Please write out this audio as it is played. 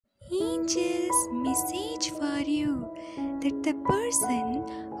angel's message for you that the person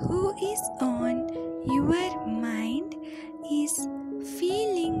who is on your mind is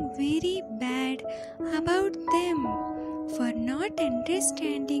feeling very bad about them for not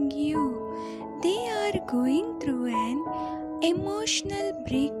understanding you. They are going through an emotional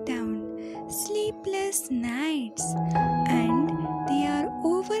breakdown, sleepless nights, and they are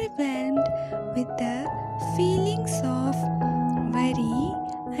overwhelmed with the feelings of worry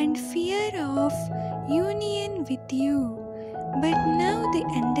and fear of union with you. But now they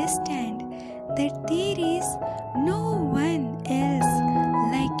understand that there is no one else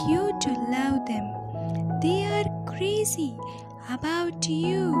like you to love them. They are crazy about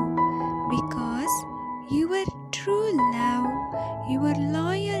you because your true love, your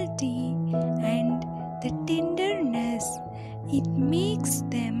loyalty, and the tenderness, it makes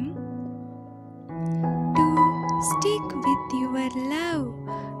them to stick with your love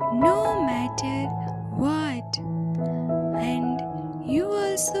no matter what. And you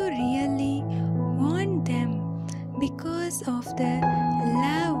also really want them because of the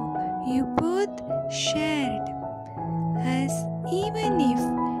love you both shared. As even if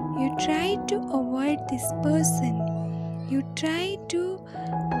you try to avoid this person, you try to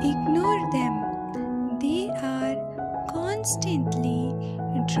ignore them, they are constantly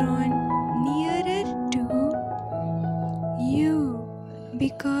drawn nearer to you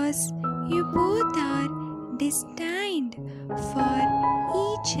because you both are destined for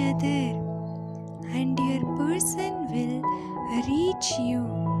each other, and your person will reach you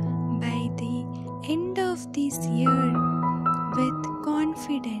by the end of this year with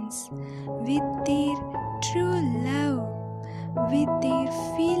confidence, with their true love, with their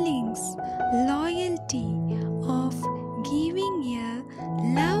feelings, loyalty of giving a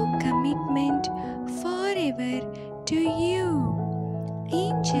love commitment forever to you.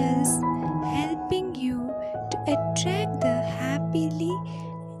 Angels helping you to attract the happily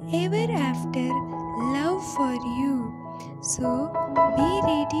ever after love for you. So be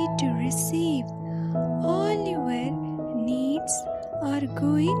ready to receive. All your needs are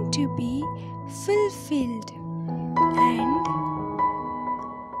going to be fulfilled, and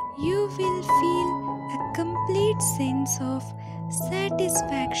you will feel a complete sense of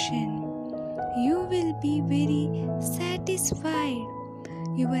satisfaction. You will be very satisfied.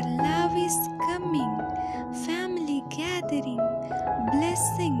 Your love is coming. Family gathering,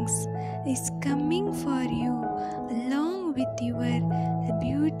 blessings is coming for you along with your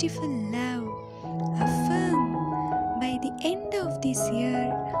beautiful love. Affirm, by the end of this year,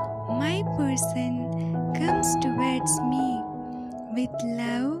 my person comes towards me with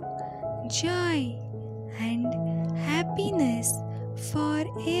love, joy, and happiness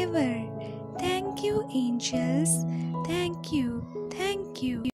forever. Thank you, angels. Thank you. Thank you.